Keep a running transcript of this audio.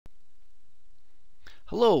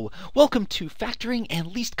Hello, welcome to Factoring and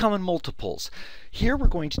Least Common Multiples. Here we're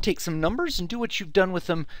going to take some numbers and do what you've done with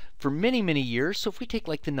them for many years. So if we take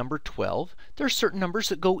like the number 12, there are certain numbers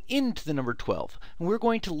that go into the number 12. And we're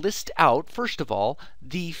going to list out, first of all,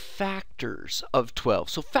 the factors of 12.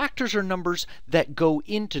 So factors are numbers that go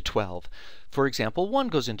into 12. For example, 1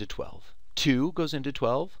 goes into 12, 2 goes into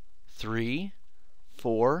 12, 3,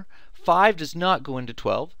 4, 5 does not go into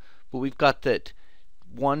 12, but we've got that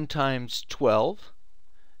 1 times 12,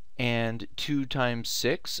 and 2 times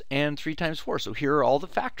 6, and 3 times 4. So here are all the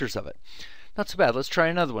factors of it. Not so bad. Let's try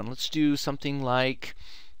another one. Let's do something like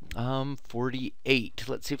 48.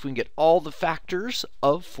 Let's see if we can get all the factors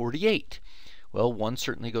of 48. Well, 1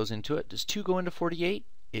 certainly goes into it. Does 2 go into 48?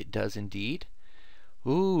 It does indeed.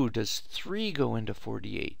 Ooh, does 3 go into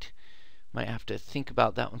 48? Might have to think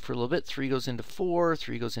about that one for a little bit. 3 goes into 4,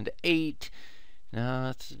 3 goes into 8.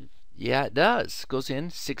 Yeah, it does. Goes in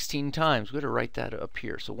 16 times. We're going to write that up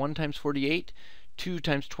here. So 1 times 48, 2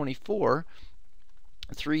 times 24,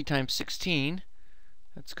 3 times 16.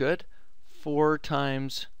 That's good. 4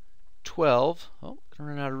 times 12. Oh, gonna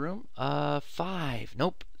run out of room. 5.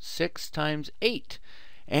 Nope. 6 times 8.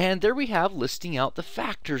 And there we have listing out the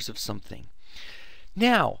factors of something.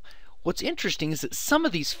 Now, what's interesting is that some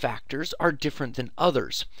of these factors are different than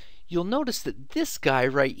others. You'll notice that this guy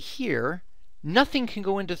right here, nothing can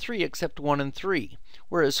go into 3 except 1 and 3,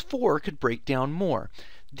 whereas 4 could break down more.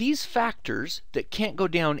 These factors that can't go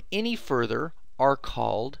down any further are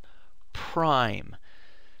called prime,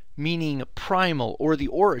 meaning primal, or the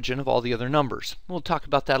origin of all the other numbers. We'll talk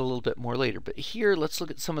about that a little bit more later. But here, let's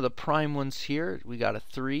look at some of the prime ones here. We got a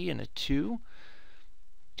 3 and a 2.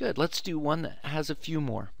 Good. Let's do one that has a few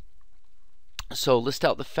more. So list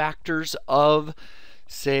out the factors of,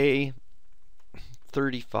 say,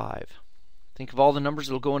 35. Think of all the numbers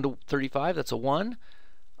that will go into 35. That's a 1,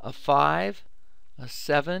 a 5, a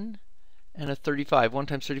 7, and a 35. 1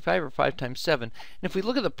 times 35 or 5 times 7. And if we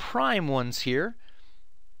look at the prime ones here,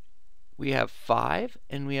 we have 5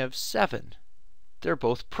 and we have 7. They're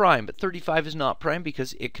both prime, but 35 is not prime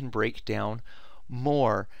because it can break down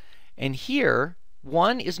more. And here,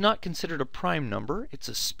 1 is not considered a prime number. It's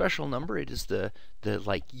a special number. It is the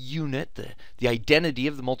like unit, the identity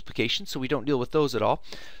of the multiplication, so we don't deal with those at all.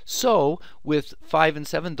 So with 5 and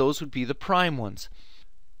 7, those would be the prime ones.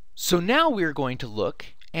 So now we're going to look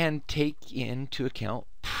and take into account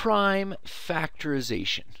prime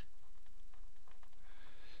factorization.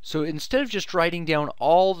 So instead of just writing down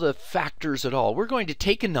all the factors at all, we're going to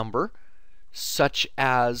take a number such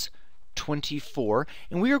as 24,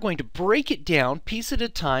 and we are going to break it down piece at a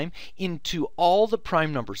time into all the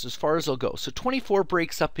prime numbers as far as they'll go. So 24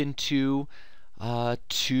 breaks up into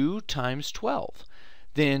 2 times 12.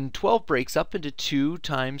 Then 12 breaks up into 2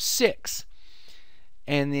 times 6.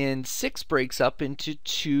 And then 6 breaks up into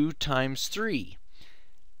 2 times 3.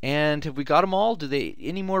 And have we got them all? Do they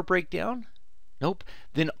any more break down? Nope.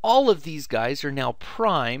 Then all of these guys are now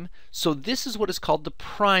prime, so this is what is called the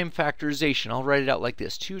prime factorization. I'll write it out like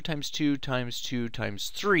this: 2 times 2 times 2 times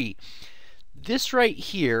 3. This right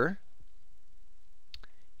here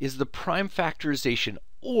is the prime factorization,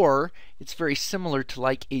 or it's very similar to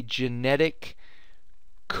like a genetic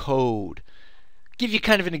code. I'll give you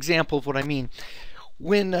kind of an example of what I mean.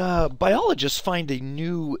 When biologists find a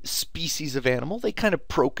new species of animal, they kind of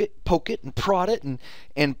poke it and prod it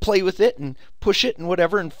and play with it and push it and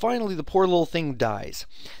whatever, and finally the poor little thing dies.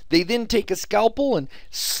 They then take a scalpel and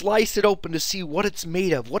slice it open to see what it's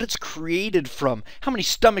made of, what it's created from, how many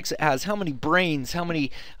stomachs it has, how many brains, how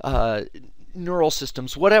many neural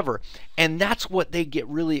systems, whatever. And that's what they get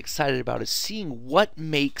really excited about, is seeing what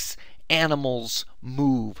makes animals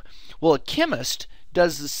move. Well, a chemist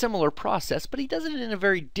does a similar process, but he does it in a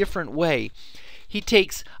very different way. He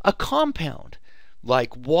takes a compound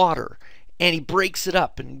like water and he breaks it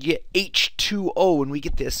up, and you get H2O, and we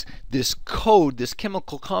get this code, this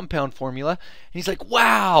chemical compound formula. And he's like,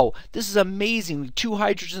 wow, this is amazing. 2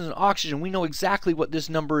 hydrogens and oxygen. We know exactly what this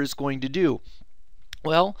number is going to do.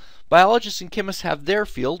 Well, biologists and chemists have their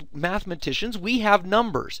field. Mathematicians, we have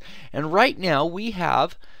numbers. And right now we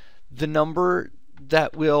have the number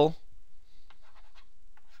that will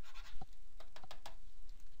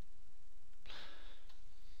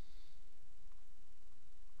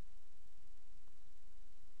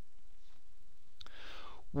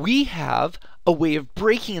we have a way of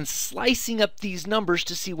breaking and slicing up these numbers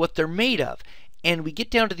to see what they're made of. And we get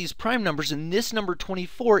down to these prime numbers, and this number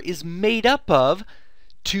 24 is made up of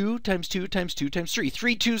 2 times 2 times 2 times 3.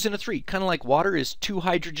 3 2's in a 3. Kind of like water is 2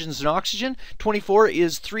 hydrogens and oxygen. 24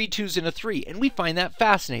 is 3 2's in a 3. And we find that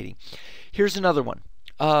fascinating. Here's another one.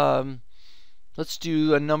 Let's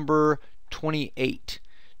do a number 28.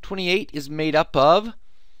 28 is made up of,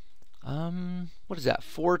 what is that,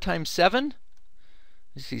 4 times 7?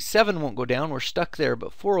 You see, 7 won't go down, we're stuck there,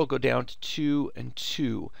 but 4 will go down to 2 and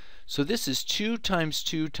 2. So this is 2 times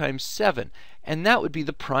 2 times 7, and that would be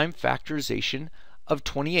the prime factorization of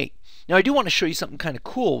 28. Now I do want to show you something kind of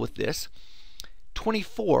cool with this.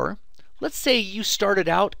 24, let's say you started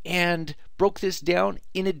out and broke this down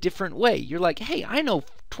in a different way. You're like, hey, I know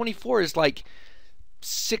 24 is like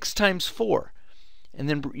 6 times 4. And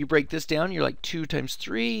then you break this down, you're like 2 times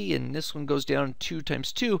 3, and this one goes down 2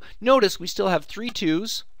 times 2. Notice we still have 3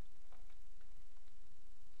 2's.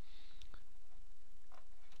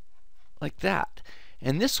 Like that.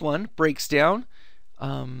 And this one breaks down,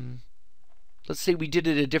 let's say we did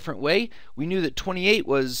it a different way. We knew that 28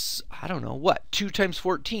 was, I don't know, what, 2 times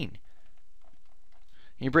 14. And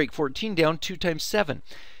you break 14 down, 2 times 7.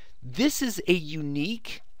 This is a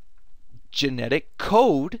unique genetic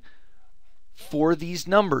code for these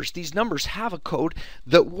numbers. These numbers have a code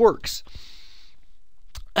that works.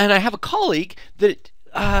 And I have a colleague that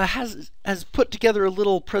has put together a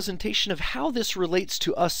little presentation of how this relates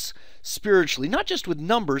to us spiritually, not just with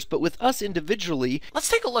numbers, but with us individually. Let's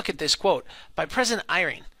take a look at this quote by President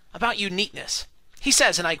Eyring about uniqueness. He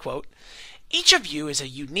says, and I quote, "Each of you is a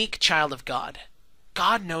unique child of God.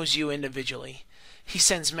 God knows you individually. He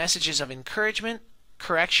sends messages of encouragement,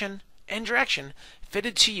 correction, and direction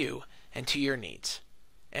fitted to you and to your needs."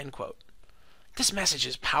 End quote. This message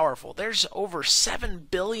is powerful. There's over 7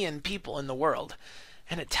 billion people in the world,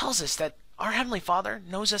 and it tells us that our Heavenly Father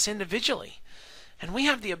knows us individually, and we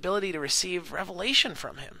have the ability to receive revelation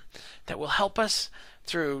from Him that will help us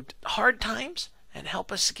through hard times and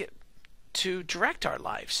help us get to direct our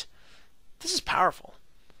lives. This is powerful.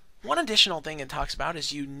 One additional thing it talks about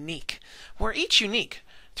is unique. We're each unique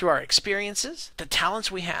through our experiences, the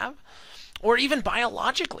talents we have, or even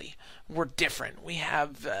biologically. We're different. We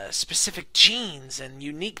have specific genes and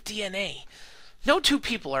unique DNA. No two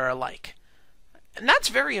people are alike. And that's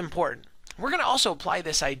very important. We're going to also apply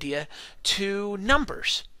this idea to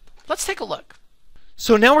numbers. Let's take a look.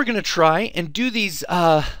 So now we're going to try and do these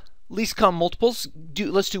least common multiples.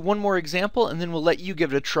 Let's do one more example, and then we'll let you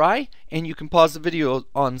give it a try, and you can pause the video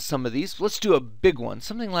on some of these. Let's do a big one,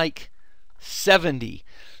 something like 70.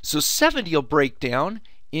 So 70 will break down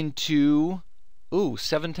into,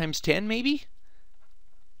 7 times 10 maybe?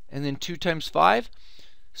 And then 2 times 5.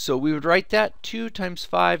 So we would write that 2 times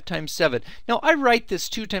 5 times 7. Now I write this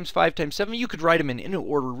 2 times 5 times 7. You could write them in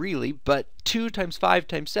order really, but 2 times 5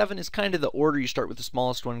 times 7 is kind of the order. You start with the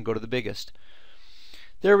smallest one and go to the biggest.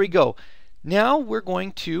 There we go. Now we're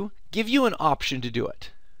going to give you an option to do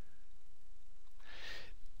it.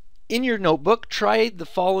 In your notebook, try the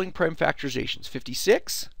following prime factorizations: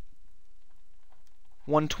 56,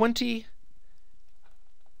 120,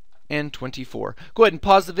 and 24. Go ahead and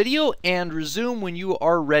pause the video and resume when you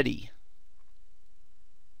are ready.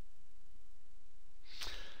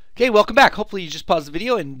 Okay, welcome back. Hopefully you just paused the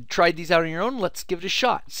video and tried these out on your own. Let's give it a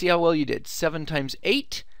shot. See how well you did. 7 times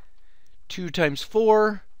 8, 2 times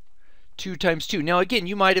 4, 2 times 2. Now again,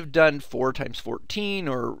 you might have done 4 times 14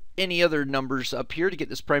 or any other numbers up here to get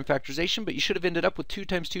this prime factorization, but you should have ended up with 2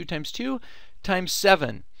 times 2 times 2 times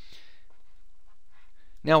 7.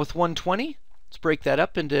 Now with 120, let's break that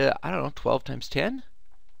up into, 12 times 10,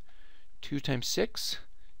 2 times 6,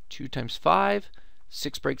 2 times 5,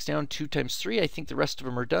 6 breaks down, 2 times 3. I think the rest of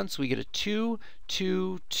them are done, so we get a 2,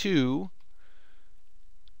 2, 2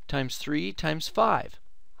 times 3 times 5.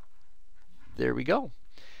 There we go.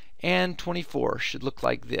 And 24 should look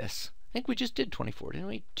like this. I think we just did 24, didn't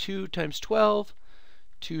we? 2 times 12,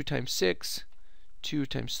 2 times 6, 2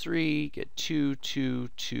 times 3, get 2, 2,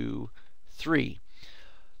 2, 3.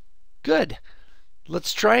 Good.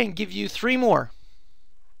 Let's try and give you 3 more.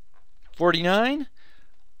 49,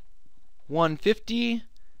 150,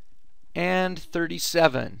 and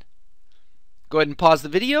 37. Go ahead and pause the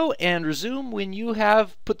video and resume when you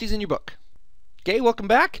have put these in your book. Okay, welcome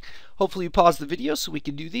back. Hopefully you paused the video so we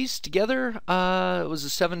can do these together. It was a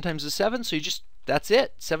 7 times a 7, so that's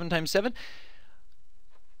it. 7 times 7.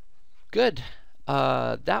 Good.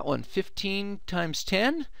 That one, 15 times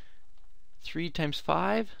 10, 3 times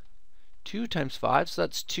 5, 2 times 5, so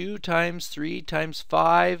that's 2 times 3 times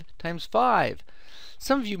 5 times 5.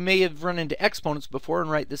 Some of you may have run into exponents before and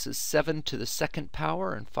write this as 7 to the 2nd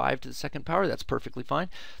power and 5 to the 2nd power. That's perfectly fine.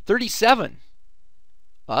 37.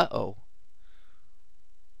 Uh-oh.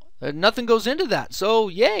 Nothing goes into that, so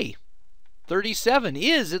yay. 37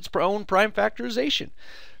 is its own prime factorization.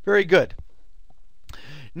 Very good.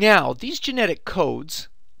 Now, these genetic codes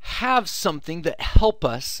have something that help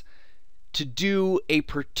us to do a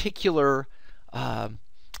particular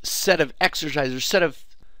set of exercises,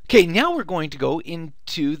 Okay, now we're going to go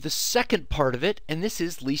into the second part of it, and this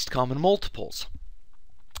is least common multiples.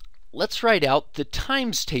 Let's write out the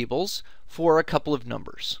times tables for a couple of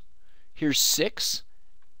numbers. Here's 6,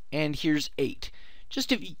 and here's 8.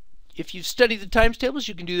 Just if you've studied the times tables,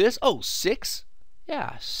 you can do this. Oh, 6,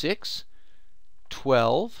 yeah, 6,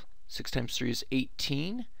 12, 6 times 3 is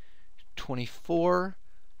 18, 24,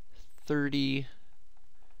 30,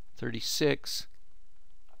 36,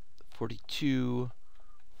 42,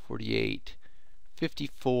 48,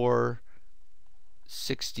 54,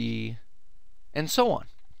 60, and so on.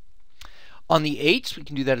 On the 8s, we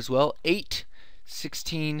can do that as well. 8,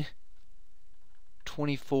 16,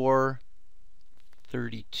 24,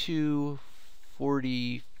 32,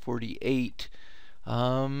 40, 48.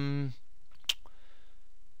 What's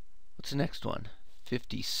the next one?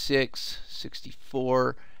 56,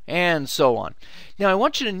 64, and so on. Now I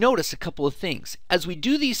want you to notice a couple of things. As we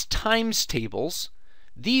do these times tables,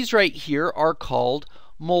 these right here are called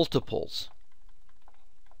multiples.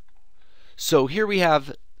 So here we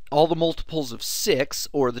have all the multiples of 6,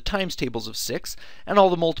 or the times tables of 6, and all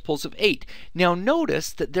the multiples of 8. Now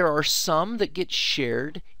notice that there are some that get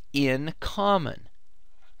shared in common.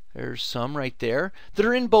 There's some right there that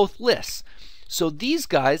are in both lists. So these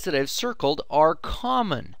guys that I've circled are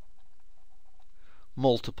common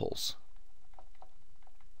multiples.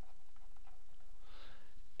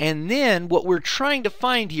 And then what we're trying to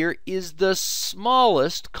find here is the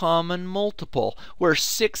smallest common multiple, where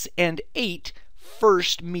 6 and 8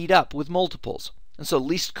 first meet up with multiples. And so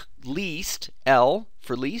least, L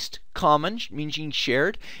for least, common meaning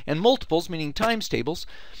shared, and multiples meaning times tables.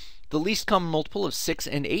 The least common multiple of 6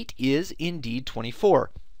 and 8 is indeed 24.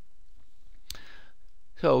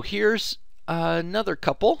 So here's another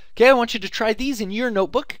couple. Okay, I want you to try these in your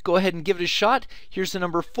notebook. Go ahead and give it a shot. Here's the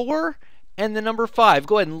number 4 and the number 5.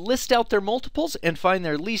 Go ahead and list out their multiples and find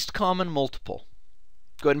their least common multiple.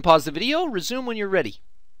 Go ahead and pause the video. Resume when you're ready.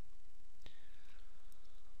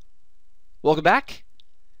 Welcome back.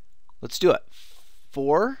 Let's do it.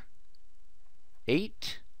 4,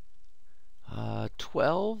 8,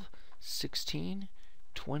 12, 16,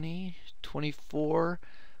 20, 24,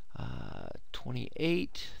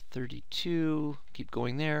 28, 32, keep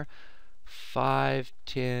going there, 5,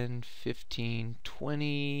 10, 15,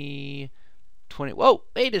 20, 20. Whoa,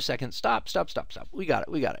 wait a second. Stop. We got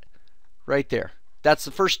it. Right there. That's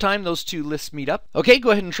the first time those two lists meet up. Okay, go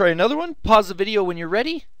ahead and try another one. Pause the video when you're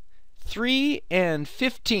ready. 3 and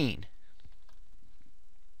 15.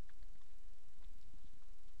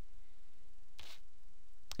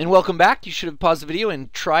 And welcome back. You should have paused the video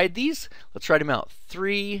and tried these. Let's write them out.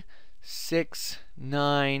 3, 6,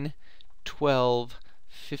 9, 12,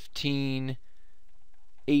 15,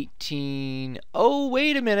 18. Oh,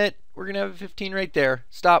 wait a minute. We're going to have a 15 right there.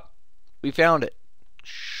 Stop. We found it.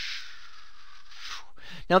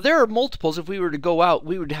 Now, there are multiples. If we were to go out,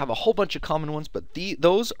 we would have a whole bunch of common ones, but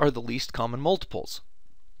those are the least common multiples.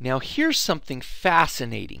 Now, here's something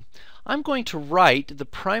fascinating. I'm going to write the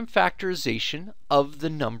prime factorization of the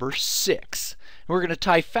number 6. We're going to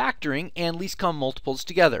tie factoring and least common multiples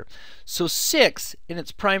together. So 6 in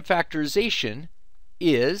its prime factorization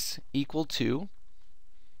is equal to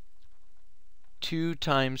 2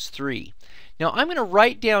 times 3. Now I'm going to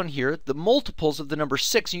write down here the multiples of the number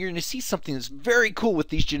 6, and you're going to see something that's very cool with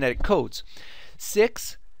these genetic codes.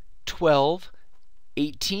 6, 12,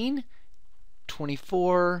 18,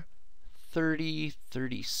 24, 30,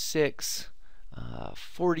 36,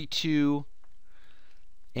 42,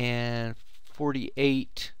 and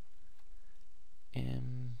 48,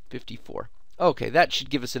 and 54. Okay, that should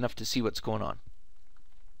give us enough to see what's going on.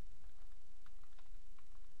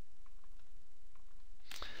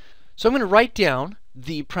 So I'm going to write down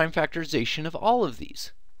the prime factorization of all of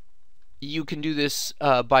these. You can do this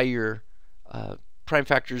by your prime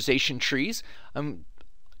factorization trees.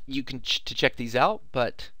 You can to check these out,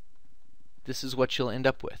 but this is what you'll end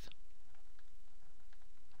up with.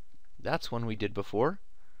 That's one we did before.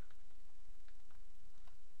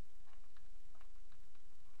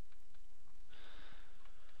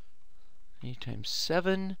 E times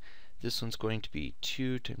 7. This one's going to be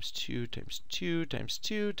 2 times 2 times 2 times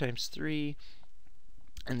 2 times 3.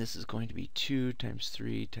 And this is going to be 2 times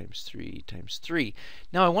 3 times 3 times 3.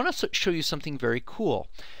 Now I want to show you something very cool.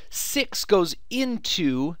 6 goes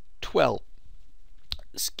into 12.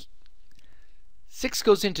 6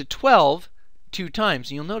 goes into 12 2 times.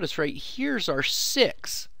 And you'll notice right here's our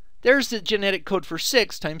 6. There's the genetic code for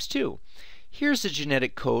 6 times 2. Here's the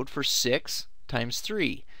genetic code for 6 times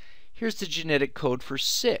 3. Here's the genetic code for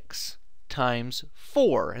 6 times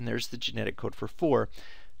 4, and there's the genetic code for 4.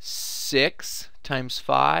 6 times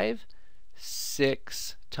 5,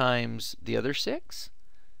 6 times the other 6,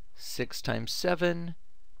 6 times 7,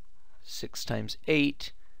 6 times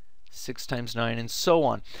 8, 6 times 9, and so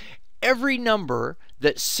on. Every number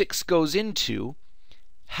that 6 goes into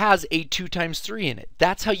has a 2 times 3 in it.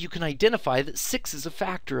 That's how you can identify that 6 is a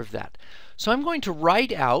factor of that. So I'm going to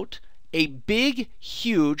write out a big,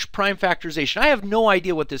 huge prime factorization. I have no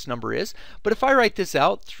idea what this number is, but if I write this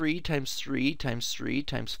out, 3 times 3 times 3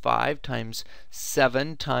 times 5 times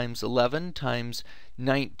 7 times 11 times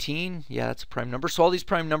 19, yeah, that's a prime number. So all these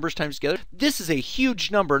prime numbers times together, this is a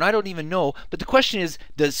huge number, and I don't even know, but the question is,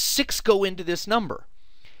 does 6 go into this number?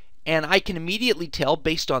 And I can immediately tell,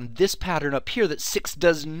 based on this pattern up here, that 6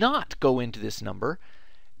 does not go into this number,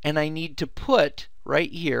 and I need to put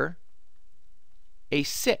right here a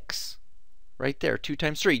 6. Right there, 2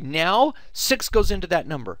 times 3. Now 6 goes into that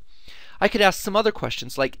number. I could ask some other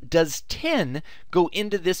questions like, does 10 go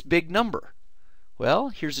into this big number? Well,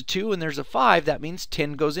 here's a 2 and there's a 5. That means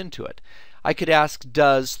 10 goes into it. I could ask,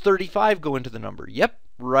 does 35 go into the number? Yep,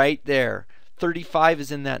 right there. 35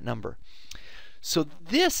 is in that number. So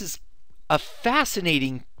this is a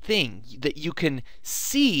fascinating thing, that you can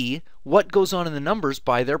see what goes on in the numbers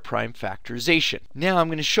by their prime factorization. Now I'm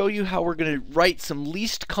going to show you how we're going to write some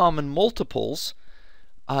least common multiples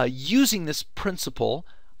using this principle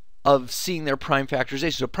of seeing their prime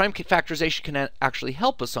factorization. So prime factorization can actually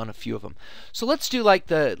help us on a few of them. So let's do like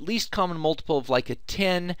the least common multiple of like a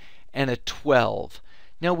 10 and a 12.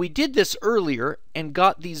 Now we did this earlier and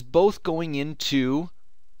got these both going into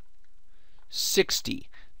 60.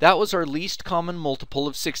 That was our least common multiple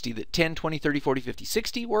of 60, that 10, 20, 30, 40, 50,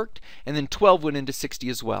 60 worked, and then 12 went into 60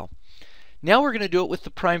 as well. Now we're going to do it with the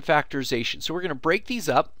prime factorization. So we're going to break these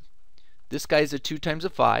up. This guy is a 2 times a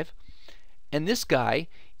 5, and this guy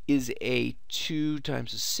is a 2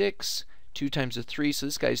 times a 6, 2 times a 3, so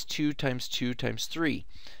this guy is 2 times 2 times 3.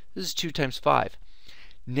 This is 2 times 5.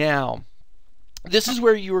 Now, this is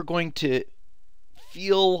where you are going to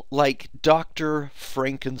feel like Dr.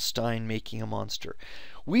 Frankenstein making a monster.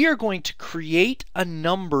 We are going to create a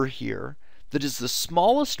number here that is the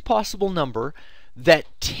smallest possible number that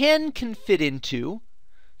 10 can fit into.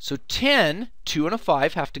 So 10, 2 and a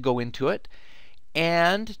 5 have to go into it,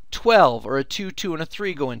 and 12, or a 2, 2 and a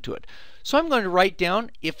 3 go into it. So I'm going to write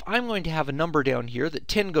down, if I'm going to have a number down here that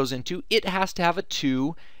 10 goes into, it has to have a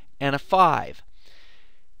 2 and a 5.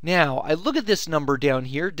 Now, I look at this number down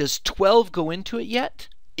here. Does 12 go into it yet?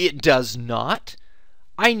 It does not.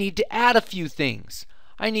 I need to add a few things.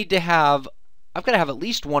 I've got to have at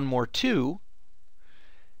least one more 2.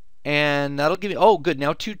 And that'll give me, oh good,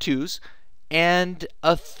 now 2 2s. And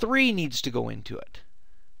a 3 needs to go into it.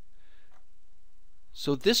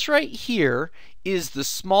 So this right here is the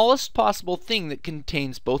smallest possible thing that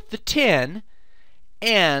contains both the 10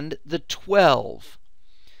 and the 12.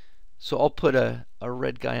 So I'll put a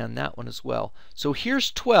red guy on that one as well. So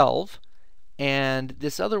here's 12, and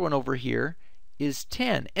this other one over here is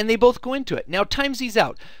 10. And they both go into it. Now times these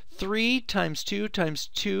out. 3 times 2 times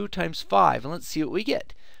 2 times 5. And let's see what we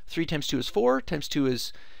get. 3 times 2 is 4, times 2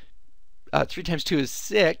 is 3 times 2 is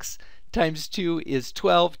 6, times 2 is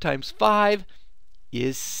 12, times 5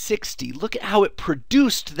 is 60. Look at how it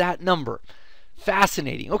produced that number.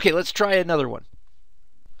 Fascinating. Okay, let's try another one.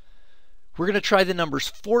 We're going to try the numbers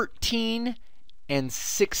 14 and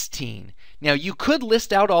 16. Now you could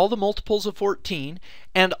list out all the multiples of 14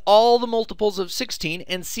 and all the multiples of 16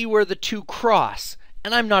 and see where the two cross.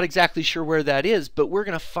 And I'm not exactly sure where that is, but we're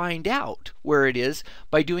going to find out where it is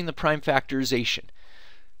by doing the prime factorization.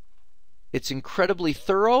 It's incredibly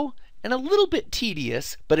thorough and a little bit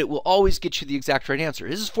tedious, but it will always get you the exact right answer.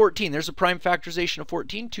 This is 14. There's a prime factorization of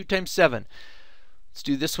 14, 2 times 7. Let's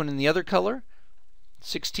do this one in the other color.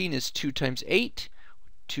 16 is 2 times 8,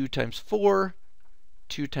 2 times 4,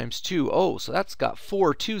 2 times 2. Oh, so that's got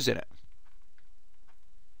 4 2's in it.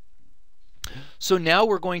 So now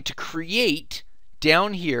we're going to create,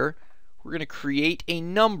 down here, we're going to create a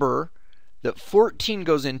number that 14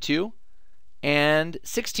 goes into and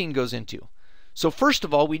 16 goes into. So first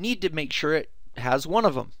of all, we need to make sure it has one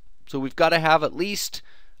of them. So we've got to have at least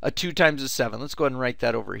a 2 times a 7. Let's go ahead and write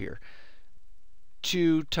that over here.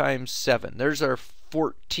 2 times 7. There's our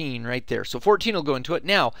 14 right there. So 14 will go into it.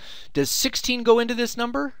 Now, does 16 go into this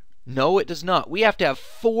number? No, it does not. We have to have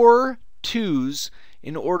 4 2's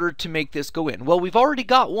in order to make this go in. Well, we've already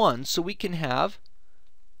got one, so we can have,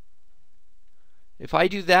 if I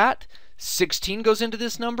do that, 16 goes into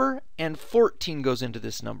this number and 14 goes into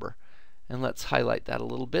this number. And let's highlight that a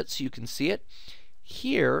little bit so you can see it.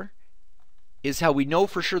 Here is how we know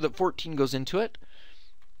for sure that 14 goes into it.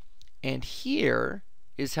 And here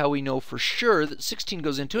is how we know for sure that 16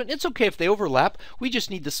 goes into it. And it's okay if they overlap. We just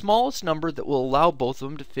need the smallest number that will allow both of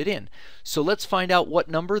them to fit in. So let's find out what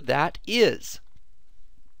number that is.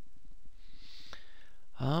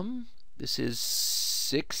 This is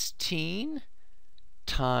 16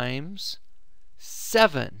 times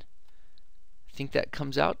 7. I think that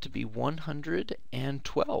comes out to be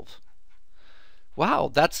 112.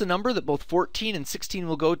 Wow, that's the number that both 14 and 16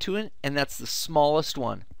 will go to, and that's the smallest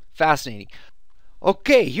one. Fascinating.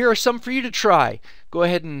 Okay, here are some for you to try. Go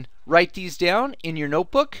ahead and write these down in your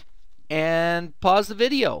notebook and pause the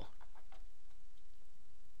video.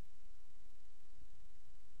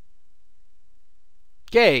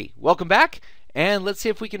 Okay, welcome back, and let's see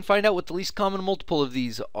if we can find out what the least common multiple of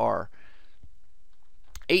these are.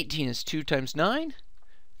 18 is 2 times 9,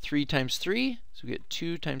 3 times 3, so we get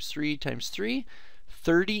 2 times 3 times 3.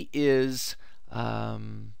 30 is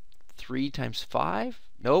 3 times 5,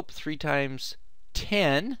 nope, 3 times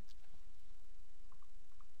 10.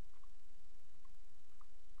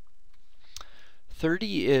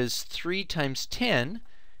 30 is 3 times 10.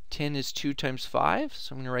 10 is 2 times 5,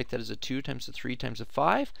 so I'm going to write that as a 2 times a 3 times a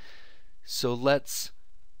 5. So let's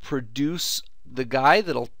produce the guy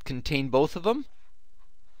that'll contain both of them.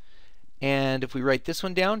 And if we write this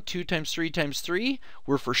one down, 2 times 3 times 3,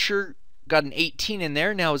 we're for sure got an 18 in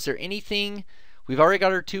there. Now, is there anything? We've already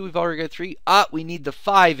got our 2, we've already got 3. We need the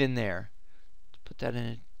 5 in there. Put that in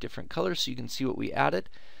a different color so you can see what we added.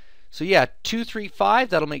 So yeah, 2, 3, 5,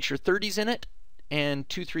 that'll make sure 30's in it. And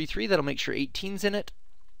 2, 3, 3, that'll make sure 18's in it.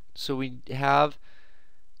 So we have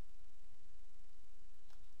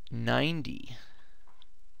 90.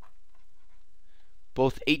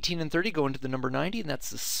 Both 18 and 30 go into the number 90, and that's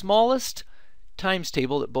the smallest times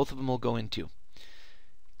table that both of them will go into.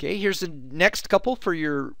 Okay, here's the next couple for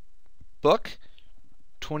your book.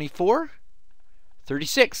 24,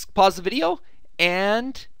 36. Pause the video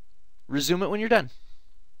and resume it when you're done.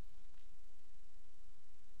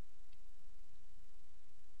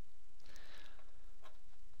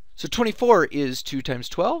 So 24 is 2 times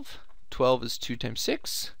 12. 12 is 2 times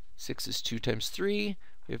 6. 6 is 2 times 3.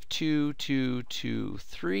 We have 2, 2, 2,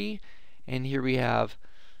 3. And here we have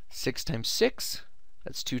 6 times 6.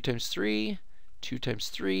 That's 2 times 3. 2 times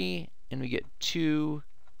 3. And we get 2,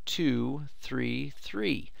 2, 3,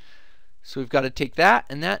 3. So we've got to take that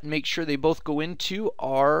and make sure they both go into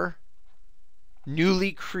our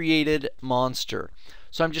newly created monster.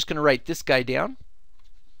 So I'm just going to write this guy down.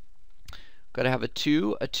 Got to have a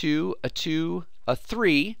 2, a 2, a 2, a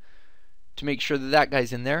 3 to make sure that that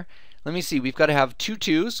guy's in there. Let me see. We've got to have 2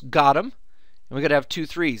 2s. Got them. And we've got to have 2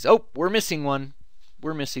 3s. Oh, we're missing one.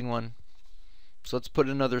 We're missing one. So let's put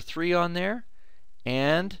another 3 on there.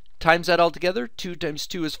 And times that all together. 2 times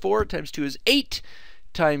 2 is 4. Times 2 is 8.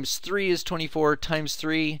 Times 3 is 24. Times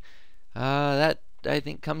 3, that I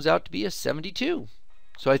think comes out to be a 72.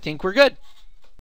 So I think we're good.